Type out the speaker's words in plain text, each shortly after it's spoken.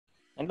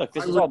And look,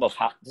 this is all about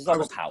power. This is all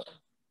about power.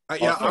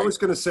 Yeah, I was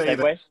going to say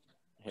that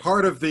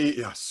part of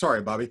the,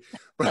 sorry, Bobby,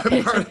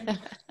 but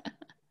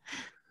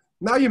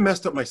now you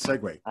messed up my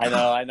segue.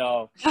 I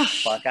know.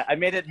 Fuck, I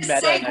made it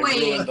meta and I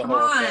ruined the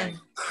whole thing.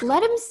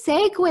 Let him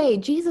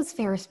segue. Jesus,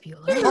 Ferris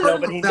Bueller. No,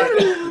 but he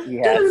did. He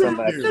had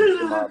somebody.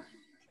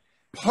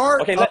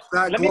 Part of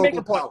that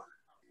global power.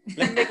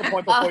 Let me make a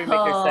point before you make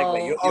your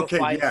segue. You'll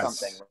find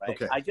something, right?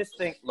 Okay. I just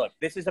think, look,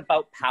 this is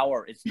about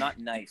power. It's not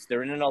nice.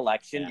 They're in an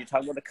election. You're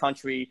talking about a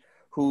country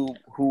who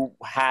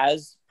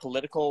has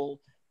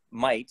political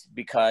might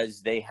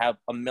because they have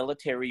a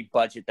military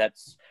budget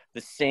that's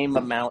the same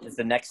amount as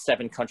the next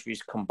 7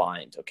 countries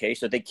combined, okay?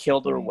 So they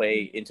kill their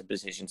way into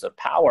positions of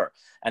power.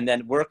 And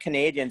then we're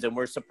Canadians and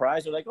we're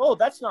surprised. We're like, oh,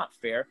 that's not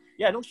fair.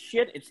 Yeah, no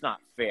shit, it's not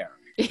fair.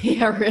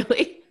 Yeah,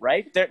 really?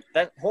 Right?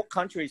 That whole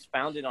country is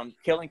founded on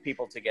killing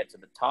people to get to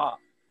the top.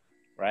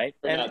 Right?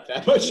 And not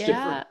that much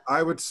different.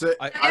 I would say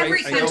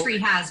every country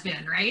has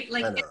been, right?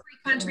 Like every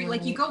country,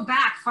 like you go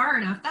back far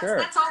enough,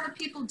 that's all the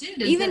people did.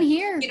 Even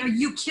here. You know,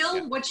 you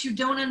kill what you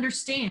don't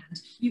understand.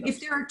 If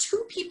there are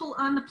 2 people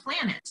on the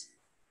planet,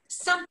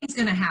 something's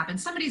going to happen.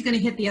 Somebody's going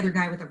to hit the other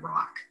guy with a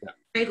rock.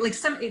 Right? Like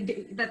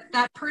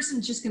that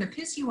person's just going to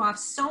piss you off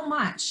so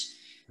much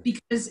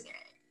because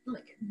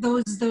like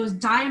those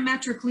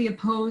diametrically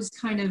opposed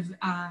kind of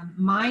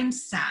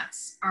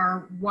mindsets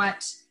are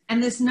what,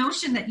 and this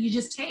notion that you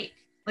just take.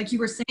 Like you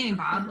were saying,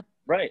 Bob.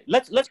 Right.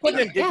 Let's put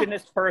an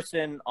Indigenous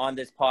person on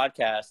this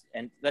podcast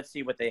and let's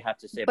see what they have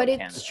to say about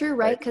Canada. But it's true,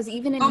 right? Because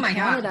even in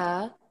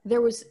Canada,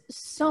 there was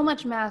so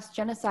much mass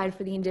genocide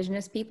for the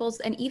Indigenous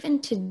peoples. And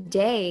even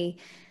today,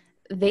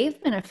 they've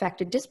been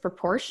affected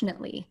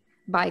disproportionately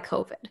by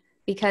COVID.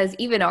 Because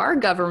even our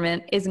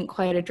government isn't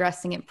quite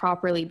addressing it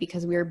properly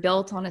because we are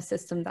built on a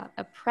system that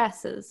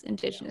oppresses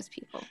Indigenous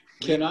people.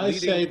 Can I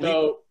say,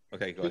 though...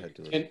 Okay, go ahead.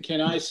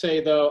 Can I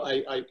say, though,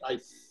 I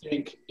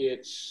think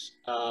it's,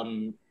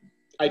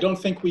 I don't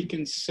think we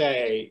can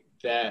say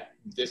that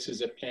this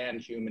is a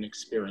pan-human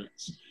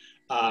experience,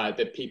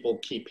 that people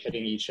keep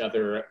hitting each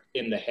other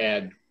in the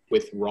head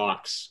with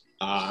rocks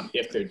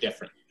if they're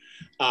different.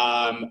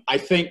 I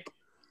think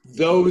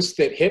those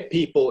that hit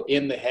people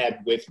in the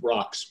head with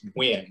rocks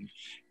win.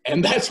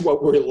 And that's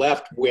what we're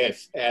left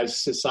with as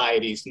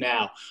societies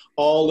now.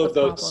 All of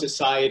those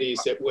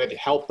societies that would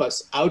help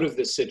us out of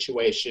this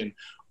situation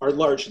are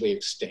largely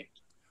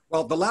extinct.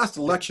 Well, the last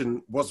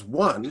election was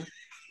won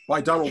by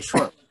Donald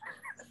Trump.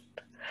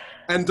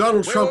 And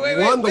Donald Trump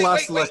won the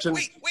last election.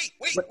 Wait.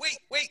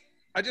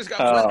 I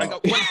got one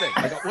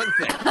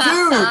thing. Dude,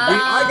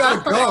 I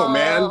gotta go,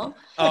 man.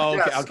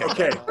 Oh,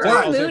 okay.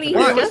 Moody, he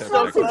just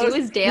wants to do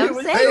his damn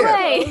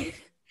segue.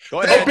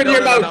 Go ahead. Open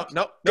your mouth.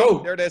 No, go.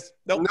 There it is.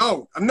 No.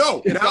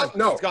 No. It's gone.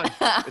 No,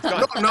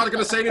 I'm not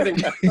going to say anything.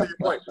 To your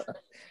point.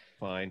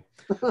 Fine.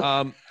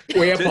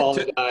 We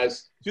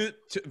apologize.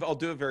 I'll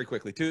do it very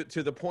quickly. To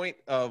the point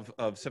of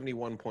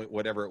 71 point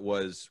whatever it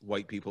was,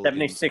 white people.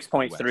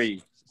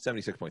 76.3.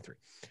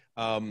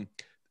 76.3.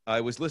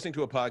 I was listening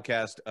to a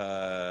podcast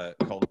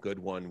called Good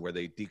One where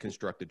they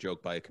deconstruct a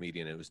joke by a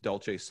comedian. It was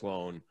Dulce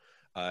Sloan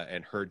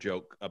and her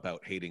joke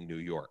about hating New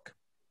York.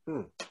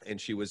 And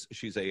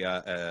she's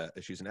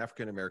an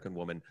African-American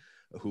woman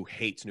who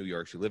hates New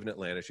York. She lived in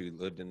Atlanta, she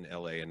lived in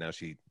LA, and now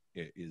she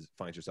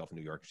finds herself in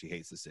New York. She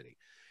hates the city.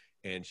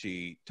 And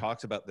she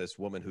talks about this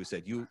woman who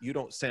said, you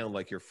don't sound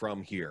like you're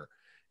from here.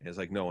 And it's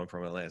like, no, I'm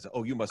from Atlanta.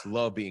 Oh, you must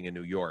love being in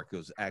New York. It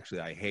goes,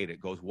 actually, I hate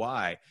it. Goes,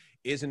 why?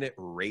 Isn't it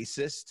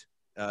racist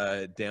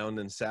down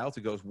in South?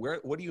 It goes,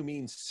 what do you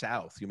mean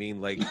South? You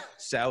mean like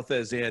South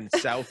as in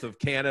south of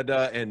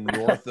Canada and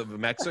north of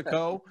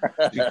Mexico?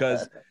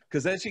 Because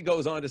then she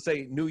goes on to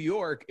say New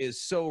York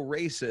is so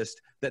racist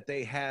that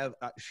they have,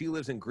 she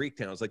lives in Greek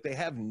towns, like they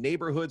have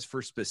neighborhoods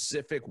for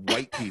specific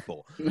white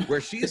people. Where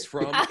she's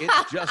from,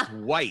 it's just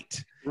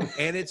white.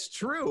 And it's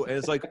true. And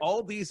it's like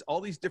all these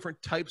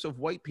different types of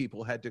white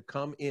people had to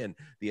come in.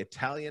 The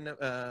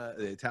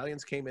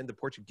Italians came in, the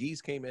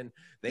Portuguese came in.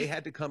 They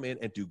had to come in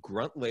and do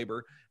grunt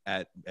labor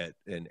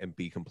and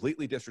be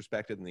completely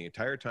disrespected in the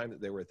entire time that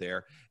they were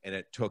there. And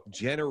it took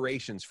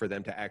generations for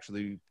them to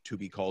actually to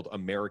be called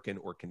American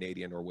or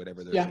Canadian or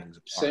whatever those things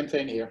are. Same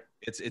thing here.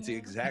 It's the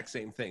exact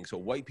same thing. So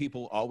white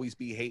people always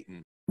be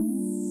hating